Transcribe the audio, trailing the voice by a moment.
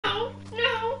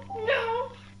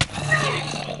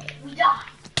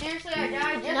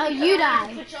you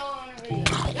die. Put y'all on a video.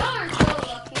 Y'all are so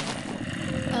lucky.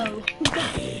 Oh.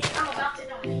 I'm about to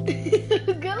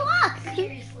die. Good luck.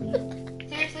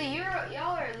 Seriously,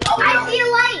 y'all are lucky. Oh, I see a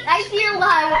light. I see a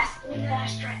light.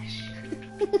 That's trash.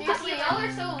 Seriously, y'all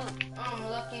are so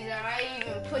lucky that I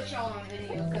even put y'all on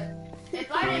video. Cause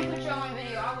if I didn't put y'all on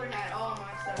video, I would have had all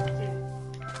my stuff too.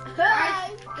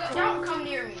 Alright, don't come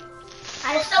near me.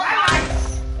 So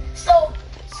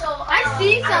I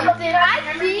see something.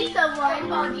 I see someone.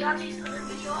 Deontay's other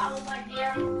video, I was like,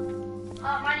 damn.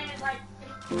 My name is like,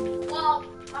 well,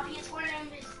 my ps4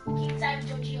 name is King Savage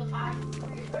OG05.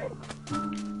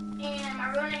 And my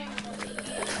real name is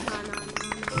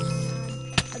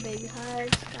A baby hug.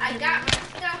 I got my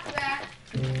stuff back.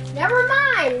 Never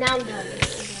mind. Now I'm done. I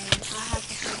have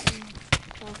to fucking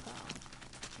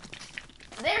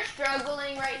They're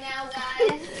struggling right now,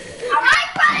 guys. I'm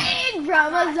running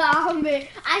from a zombie.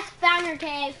 I found her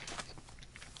cave.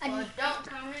 Well, don't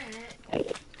come in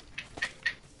it.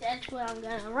 That's what I'm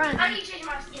gonna run. I need to change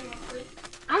my skin real quick.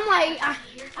 I'm like,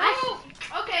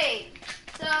 Okay,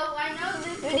 so I know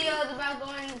this video is about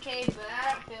going in the cave, but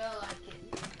I don't feel like it.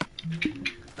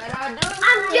 But I'll do it.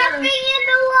 I'm jumping in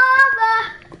the lava.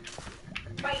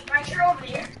 Right, you're over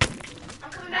there. I'm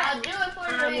coming back. I'll do it for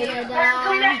the I'm video. gonna die.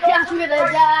 I'm gonna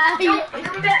die. No, I'm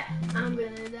coming back. I'm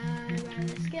gonna die by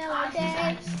the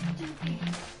skeleton.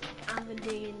 I'm gonna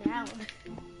dig it out.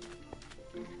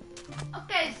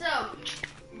 Okay, so,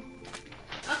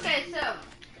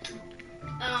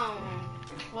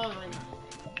 what was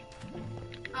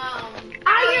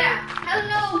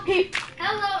it?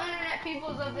 Hello, internet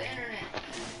peoples of the internet.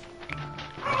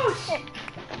 Oh shit!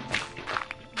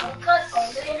 Don't cut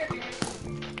on the internet.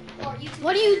 Or you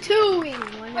What are you doing?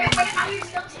 Wait, are you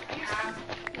still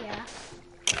Yeah.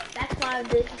 That's why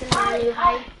this is gonna be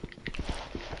high.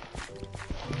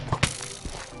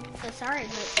 So sorry,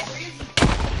 but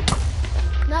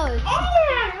no. Oh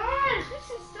my gosh, this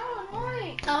is so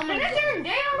annoying. Oh my Can I turn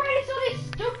day already so these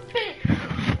stupid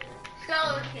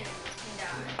skeletons can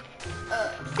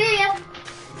die? See ya.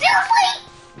 Seriously?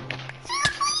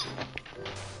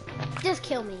 Just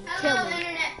kill me. Kill Hello, me.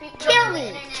 internet people. Kill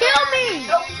me. Kill me.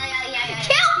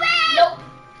 Kill me. Nope.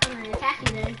 I'm gonna attack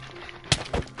you then.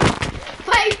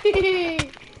 Fight me.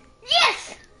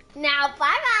 Yes. Now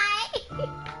bye bye.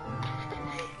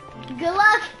 Good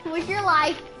luck with your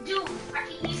life. Dude, I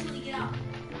can easily get out.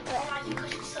 Unlike you,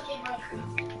 because you suck at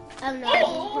Minecraft. I'm not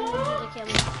going to kill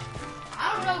me. I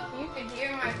don't know if you can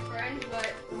hear my friends,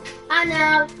 but I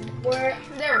know.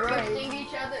 they're roasting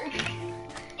each other.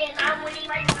 And I'm winning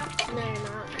right now. No, you're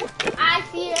not. I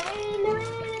see it in the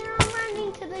rain. I'm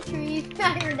running to the trees.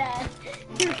 You're dead.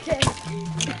 You're dead.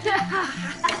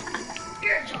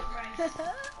 You're a joke, right?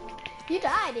 You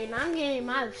died, and I'm getting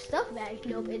my stuff back.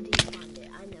 Nope, it despawned it.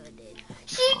 I know it did.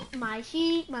 Sheep, my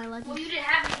lucky. Well, you didn't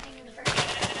have anything in the first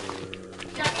place.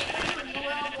 You got anything for the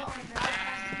world on the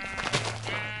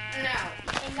No.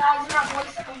 And guys, we're not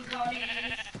voice recording.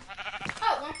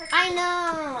 Oh, 1%. I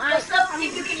know.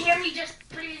 If you can hear me, just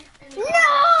put it in the No!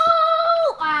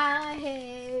 I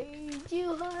hate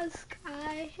you, Husk.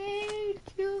 I hate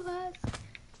you, Husk.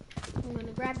 I'm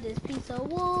gonna grab this piece of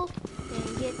wool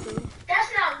and get this. That's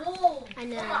not wool. I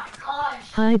know. Oh my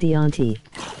gosh. Hi, Deonte.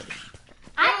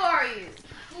 Who are you?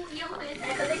 Who is that?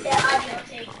 Because they said I don't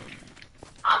take.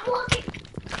 I'm looking.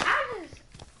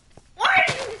 Why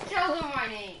did you just tell them my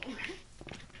name?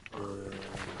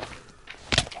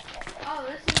 Oh,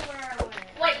 this is where I went.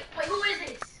 Wait, who is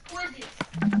this? Who is this?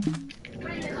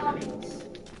 Put it in the comments.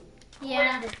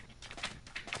 Yeah.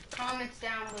 Comments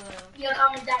down below. Yeah,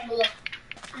 comments down below.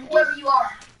 Whoever you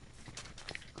are.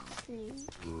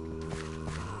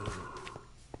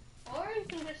 Or you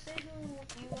can just say who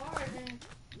you are, then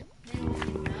we can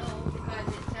know because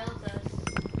it tells us.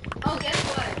 Oh, guess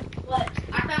what? What?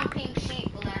 I found pink sheep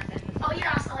the last episode. Oh,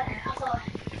 yeah, I saw that.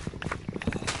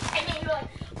 And then you're like,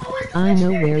 oh, it's the I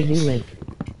know best where fish. you live.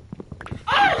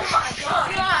 Oh my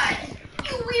god.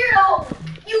 You weirdo.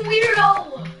 You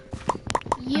weirdo.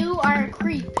 You are a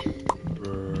creep.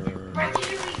 Right, did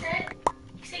you hear what he said?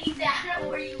 He said he's that. I don't know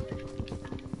where you live.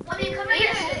 Well, then come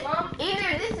here, Mom.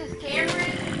 Either this is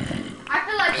Cameron. I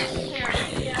feel like this is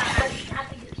Cameron. Yeah, I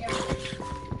think it's Cameron.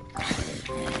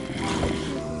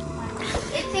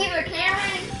 It's either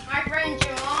Cameron, my friend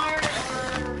Jamar, or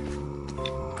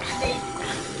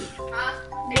huh?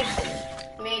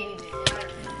 Maybe.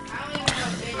 I don't even know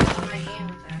if Vin is my game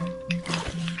attack.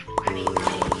 I mean,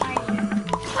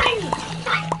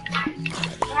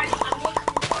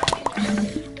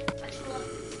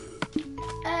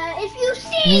 If you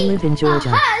see You live in Georgia.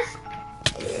 a husk,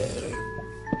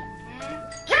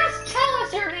 just tell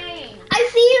us your name. I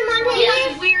see him on Yeah,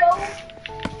 here. you weirdo.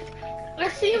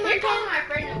 see If my you're calling cat?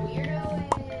 my friend a weirdo,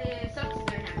 something's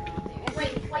gonna happen with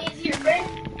you. Wait, is he your friend?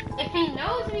 If he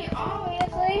knows me,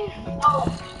 obviously. Oh.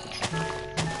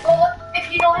 Well,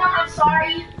 if you know him, I'm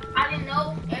sorry. I didn't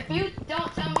know. If you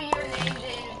don't tell me your name,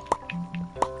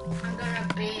 then I'm gonna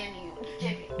ban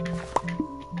you.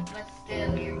 But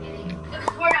still, you're getting. Because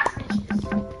we're not snitches.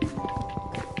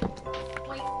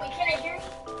 Wait, can I hear you?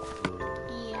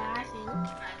 Yeah, I think.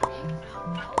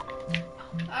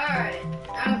 Alright,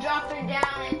 I'm dropping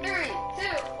down in 3, 2, 1.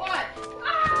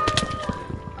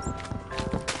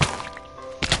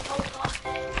 Oh, God.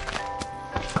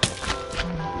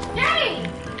 Dang!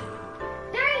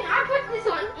 Dang, I put this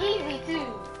on easy too.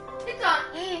 It's on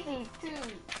easy too.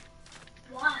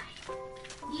 Why?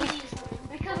 Easiest one.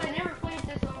 Because I never played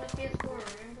this on the PS4,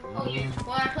 remember? Oh, yeah.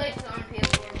 Well, I played this on the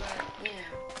PS4, but, you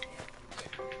know.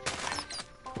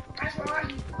 Guys, where are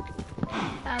you?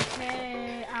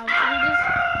 Okay, I'll do this.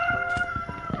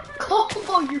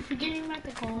 Oh, you're forgetting about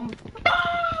the call. Oh,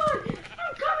 I'm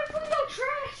coming for your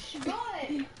trash, but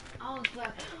I was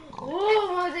like,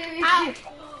 oh, my baby.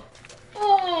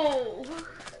 Oh.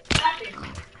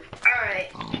 Alright.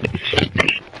 I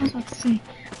was about to say.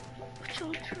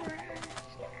 Your trash.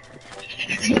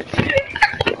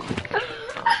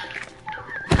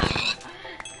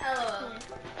 Hello.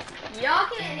 Y'all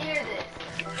can't hear this.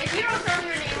 If you don't tell me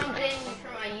your name, I'm banning you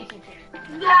from my YouTube channel.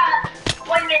 You got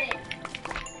 1 minute.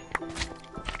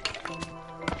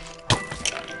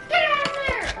 Get out of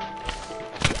there!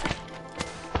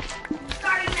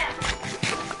 Starting now.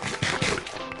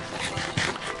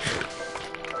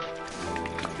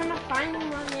 I'm trying to find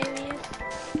one areas.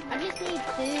 I just need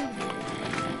 2.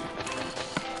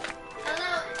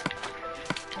 Hello.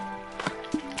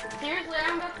 Seriously,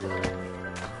 I'm about to.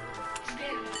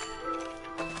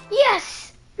 Yes!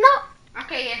 No!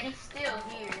 Okay, yeah, he's still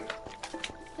here.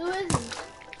 Who is he?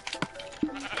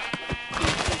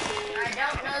 I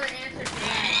don't know the answer to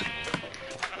that.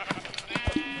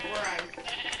 Right.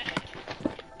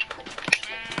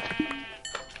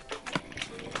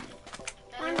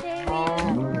 Montana,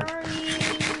 where are you?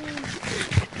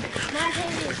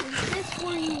 Montana, is this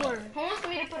where you were? Who wants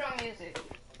me to put on music?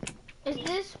 Is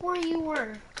this where you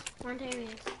were? Montana.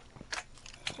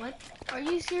 What? Are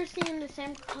you seriously in the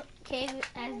same cave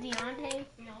as Deontay?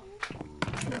 No.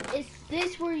 Is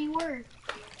this where you were?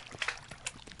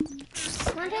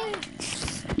 Montana.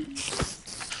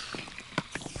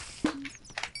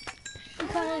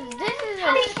 Because this is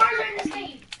How many a... spiders are in this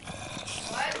cave?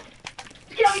 What?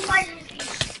 Look at how many spiders in this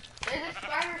cave. There's a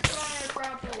spider spawner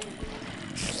properly.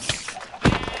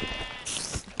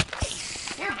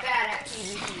 You're bad at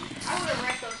PvP. I would have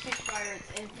wrecked those 6 spiders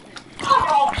instantly.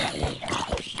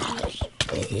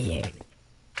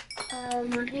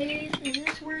 Montana, is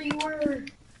this where you were?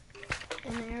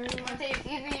 In the area? I say it's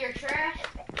either you're trash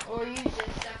or you just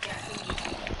suck at PvP.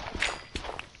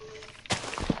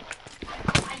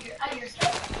 I hear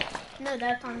stuff. No,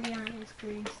 that's on Deontay's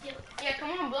screen. Yeah,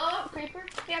 come on, blow up, creeper.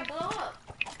 Yeah, blow up.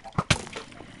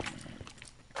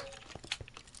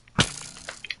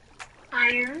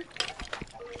 Iron.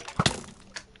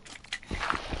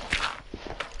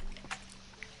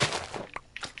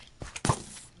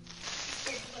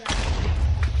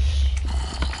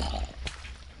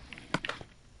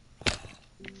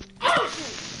 Oh,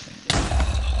 shoot.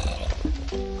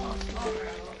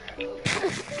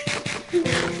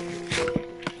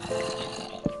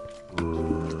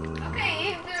 Okay,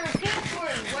 either PS4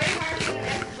 is way harder than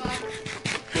Xbox,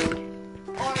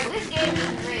 or this game is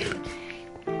rigged.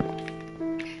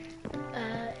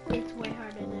 It's way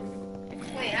harder than...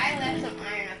 Wait, I left some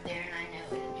iron up there and I know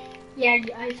it. Yeah,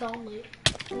 I saw it.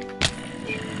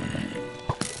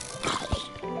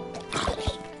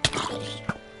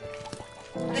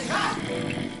 Good job.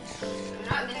 I'm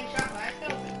not getting shot by a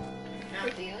skeleton. Now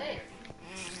see you later.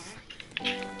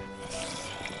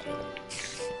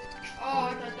 Oh,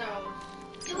 I thought that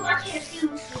was... Dude, I can't see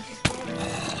who's with this phone.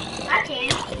 I can.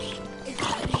 It's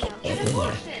It's a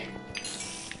question.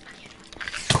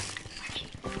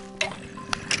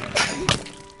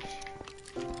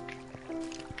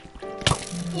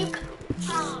 You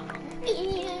oh,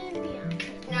 yeah.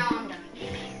 No, I'm done.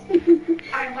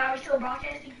 Alright, why are we still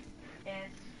broadcasting? Yes.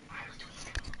 Alright, let's do this.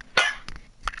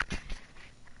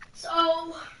 So,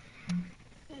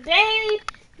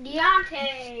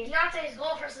 Deontay. Deontay's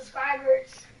goal for subscribers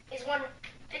is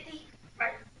 150,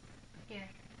 right? Yeah.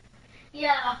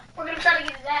 Yeah, we're gonna try to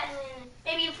get to that, and then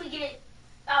maybe if we get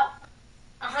about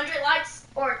 100 likes,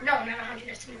 or no, not 100,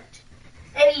 that's too much.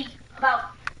 Maybe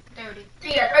about 30.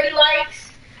 30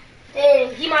 likes,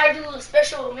 then he might do a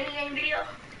special minigame video.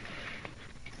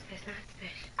 It's not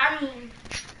special. I mean,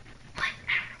 like,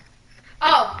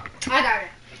 Oh, I got it.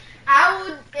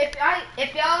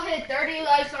 if y'all hit 30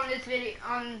 likes on this video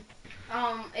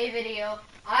a video,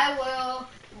 I will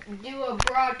do a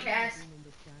broadcast.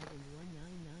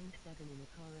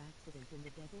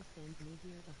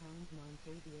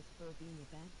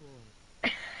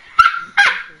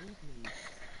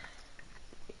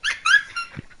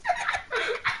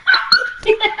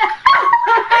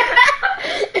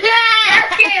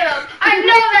 That's Caleb. I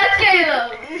know that's Caleb.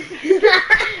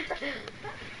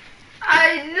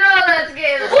 I know that's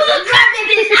Caleb. Who's drafting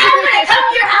this? I'm gonna come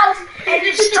to your house and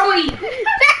destroy you.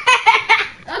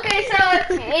 Okay, so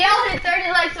if y'all hit 30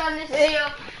 likes on this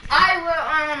video, I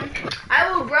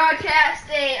will broadcast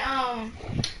a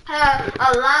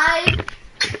live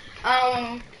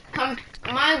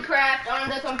Minecraft on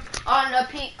the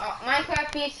Minecraft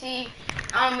PC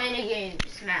mini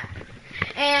games map.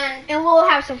 And we'll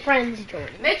have some friends join.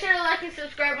 make sure to like and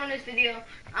subscribe on this video.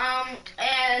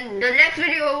 And the next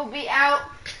video will be out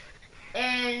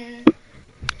in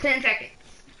 10 seconds.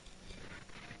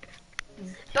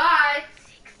 Bye.